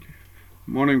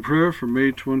Morning prayer for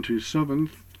May 27th,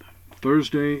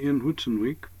 Thursday in Whitsun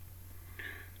Week.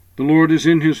 The Lord is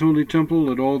in his holy temple,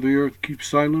 let all the earth keep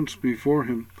silence before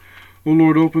him. O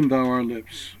Lord, open thou our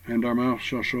lips, and our mouth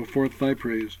shall show forth thy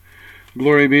praise.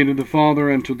 Glory be to the Father,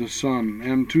 and to the Son,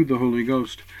 and to the Holy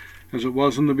Ghost, as it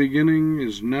was in the beginning,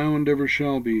 is now, and ever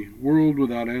shall be, world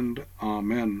without end.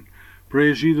 Amen.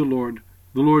 Praise ye the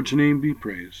Lord's name be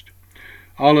praised.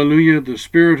 Alleluia, the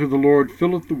Spirit of the Lord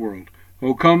filleth the world.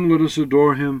 O come, let us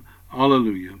adore him.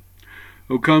 Alleluia.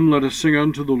 O come, let us sing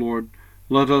unto the Lord.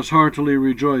 Let us heartily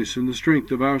rejoice in the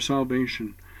strength of our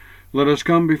salvation. Let us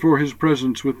come before his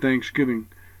presence with thanksgiving,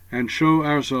 and show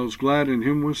ourselves glad in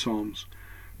him with psalms.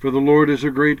 For the Lord is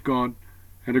a great God,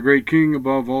 and a great King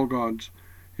above all gods.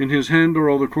 In his hand are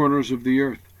all the corners of the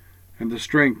earth, and the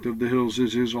strength of the hills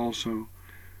is his also.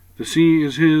 The sea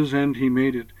is his, and he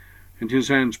made it, and his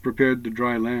hands prepared the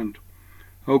dry land.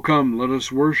 O come, let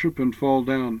us worship and fall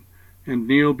down, and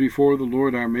kneel before the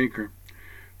Lord our Maker.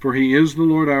 For he is the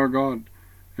Lord our God,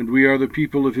 and we are the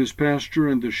people of his pasture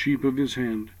and the sheep of his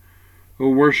hand. O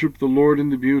worship the Lord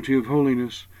in the beauty of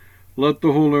holiness. Let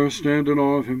the whole earth stand in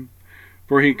awe of him.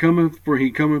 For he cometh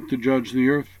to judge the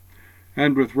earth,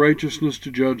 and with righteousness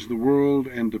to judge the world,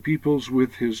 and the peoples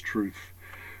with his truth.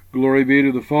 Glory be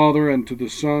to the Father, and to the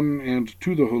Son, and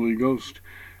to the Holy Ghost,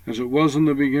 as it was in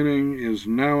the beginning, is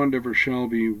now, and ever shall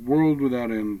be, world without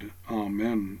end.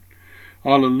 Amen.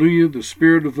 Alleluia, the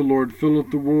Spirit of the Lord filleth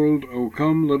the world. O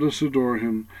come, let us adore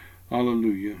him.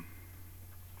 Alleluia.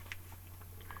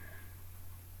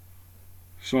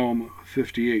 Psalm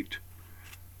 58.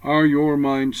 Are your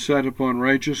minds set upon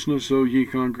righteousness, O ye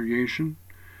congregation?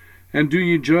 And do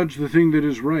ye judge the thing that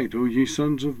is right, O ye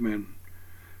sons of men?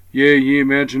 Yea, ye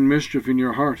imagine mischief in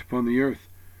your heart upon the earth,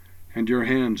 and your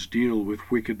hands deal with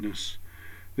wickedness.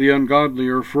 The ungodly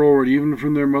are froward even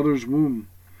from their mother's womb.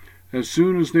 As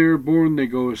soon as they are born, they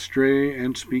go astray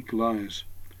and speak lies.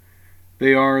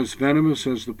 They are as venomous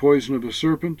as the poison of a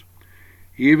serpent,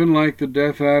 even like the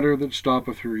deaf adder that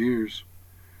stoppeth her ears,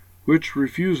 which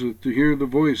refuseth to hear the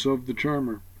voice of the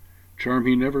charmer. Charm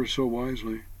he never so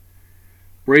wisely.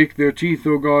 Break their teeth,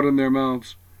 O God, in their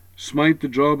mouths. Smite the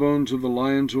jawbones of the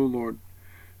lions, O Lord.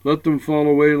 Let them fall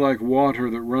away like water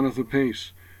that runneth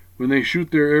apace. When they shoot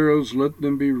their arrows, let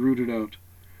them be rooted out.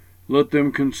 Let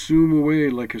them consume away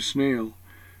like a snail,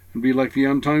 and be like the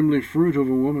untimely fruit of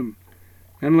a woman.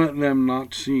 And let them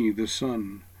not see the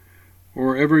sun,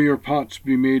 or ever your pots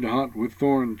be made hot with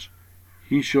thorns.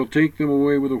 He shall take them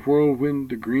away with a whirlwind,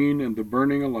 the green and the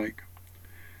burning alike.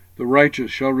 The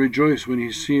righteous shall rejoice when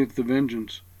he seeth the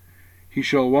vengeance. He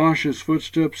shall wash his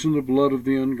footsteps in the blood of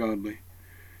the ungodly.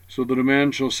 So that a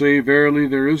man shall say, Verily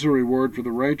there is a reward for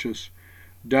the righteous.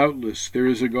 Doubtless there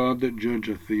is a God that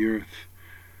judgeth the earth.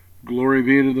 Glory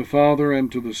be to the Father, and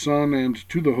to the Son, and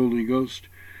to the Holy Ghost,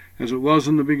 as it was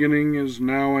in the beginning, is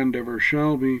now, and ever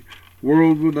shall be,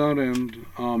 world without end.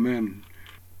 Amen.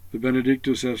 The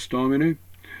Benedictus est Domine.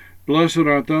 Blessed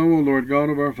art thou, O Lord God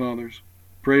of our fathers,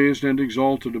 praised and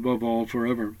exalted above all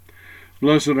forever.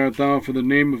 Blessed art thou for the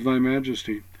name of thy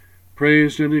majesty,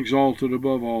 praised and exalted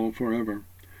above all forever.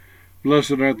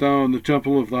 Blessed art thou in the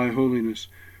temple of thy holiness,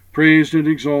 praised and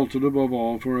exalted above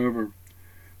all forever.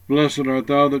 Blessed art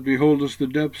thou that beholdest the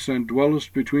depths and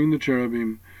dwellest between the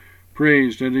cherubim,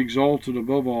 praised and exalted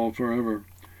above all forever.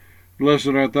 Blessed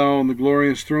art thou on the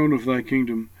glorious throne of thy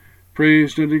kingdom,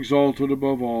 praised and exalted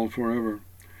above all forever.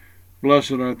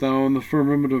 Blessed art thou in the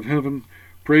firmament of heaven,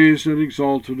 praised and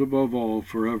exalted above all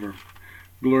forever.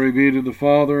 Glory be to the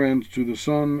Father, and to the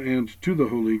Son, and to the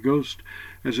Holy Ghost,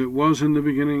 as it was in the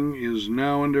beginning, is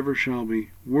now, and ever shall be,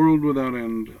 world without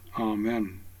end.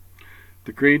 Amen.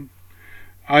 The Creed.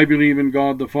 I believe in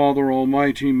God the Father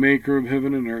Almighty, maker of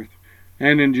heaven and earth,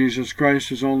 and in Jesus Christ,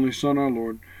 his only Son, our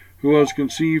Lord, who was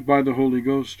conceived by the Holy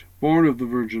Ghost, born of the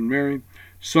Virgin Mary,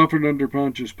 suffered under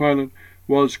Pontius Pilate,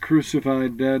 was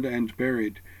crucified, dead, and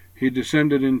buried. He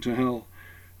descended into hell.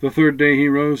 The third day he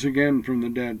rose again from the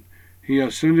dead. He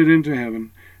ascended into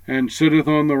heaven, and sitteth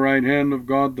on the right hand of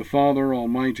God the Father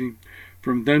Almighty.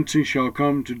 From thence he shall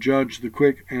come to judge the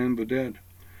quick and the dead.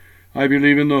 I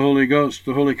believe in the Holy Ghost,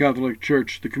 the Holy Catholic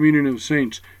Church, the communion of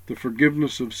saints, the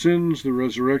forgiveness of sins, the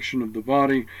resurrection of the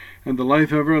body, and the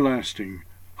life everlasting.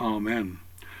 Amen.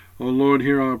 O Lord,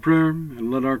 hear our prayer,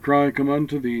 and let our cry come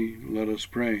unto thee. Let us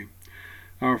pray.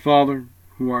 Our Father,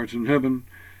 who art in heaven,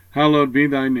 hallowed be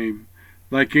thy name.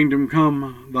 Thy kingdom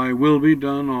come, thy will be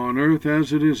done on earth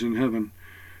as it is in heaven.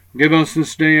 Give us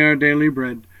this day our daily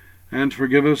bread, and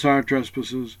forgive us our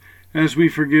trespasses, as we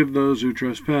forgive those who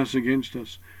trespass against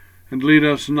us. And lead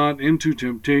us not into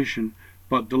temptation,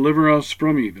 but deliver us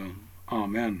from evil.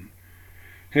 Amen.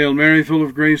 Hail Mary, full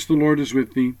of grace, the Lord is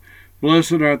with thee.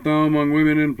 Blessed art thou among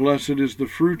women, and blessed is the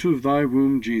fruit of thy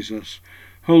womb, Jesus.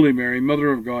 Holy Mary,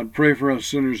 Mother of God, pray for us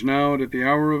sinners now and at the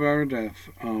hour of our death.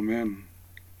 Amen.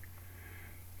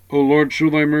 O Lord, show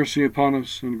thy mercy upon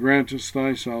us, and grant us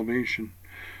thy salvation.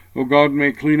 O God,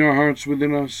 may clean our hearts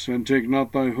within us, and take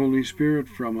not thy Holy Spirit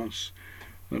from us.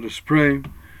 Let us pray.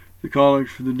 The Collect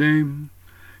for the Day.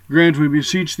 Grant, we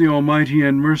beseech thee, Almighty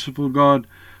and merciful God,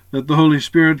 that the Holy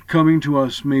Spirit coming to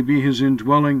us may be his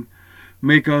indwelling.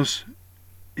 Make us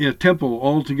a temple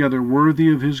altogether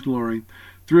worthy of his glory,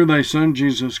 through thy Son,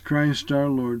 Jesus Christ our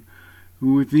Lord,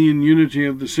 who with thee in unity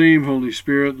of the same Holy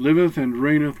Spirit liveth and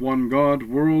reigneth one God,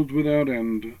 world without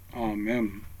end.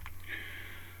 Amen.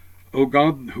 O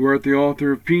God, who art the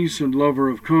author of peace and lover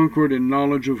of concord, in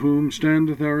knowledge of whom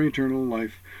standeth our eternal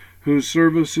life, whose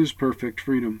service is perfect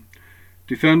freedom,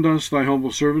 defend us, thy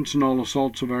humble servants, in all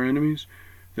assaults of our enemies,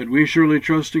 that we, surely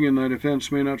trusting in thy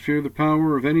defense, may not fear the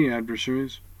power of any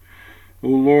adversaries. O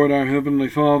Lord, our heavenly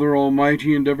Father,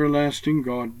 almighty and everlasting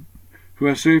God, who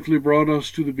hast safely brought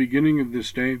us to the beginning of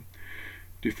this day,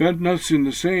 defend us in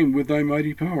the same with thy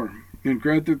mighty power, and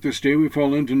grant that this day we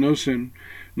fall into no sin,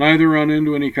 neither run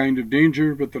into any kind of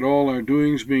danger, but that all our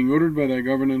doings, being ordered by thy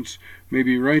governance, may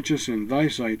be righteous in thy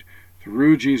sight,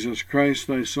 through Jesus Christ,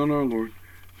 thy Son, our Lord,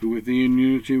 who with thee in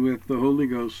unity with the Holy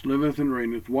Ghost liveth and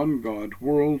reigneth one God,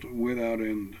 world without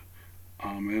end.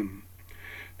 Amen.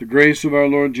 The grace of our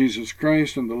Lord Jesus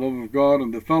Christ, and the love of God,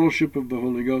 and the fellowship of the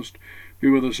Holy Ghost be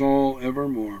with us all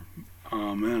evermore.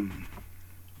 Amen.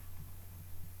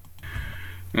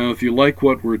 Now, if you like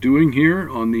what we're doing here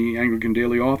on the Anglican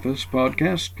Daily Office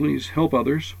podcast, please help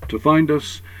others to find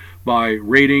us by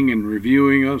rating and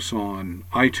reviewing us on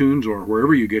iTunes or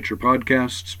wherever you get your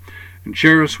podcasts, and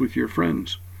share us with your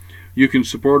friends. You can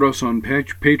support us on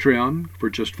Patreon for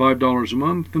just $5 a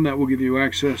month, and that will give you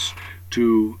access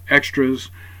to extras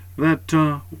that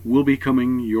will be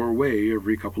coming your way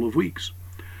every couple of weeks.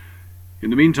 In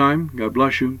the meantime, God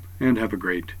bless you, and have a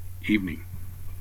great evening.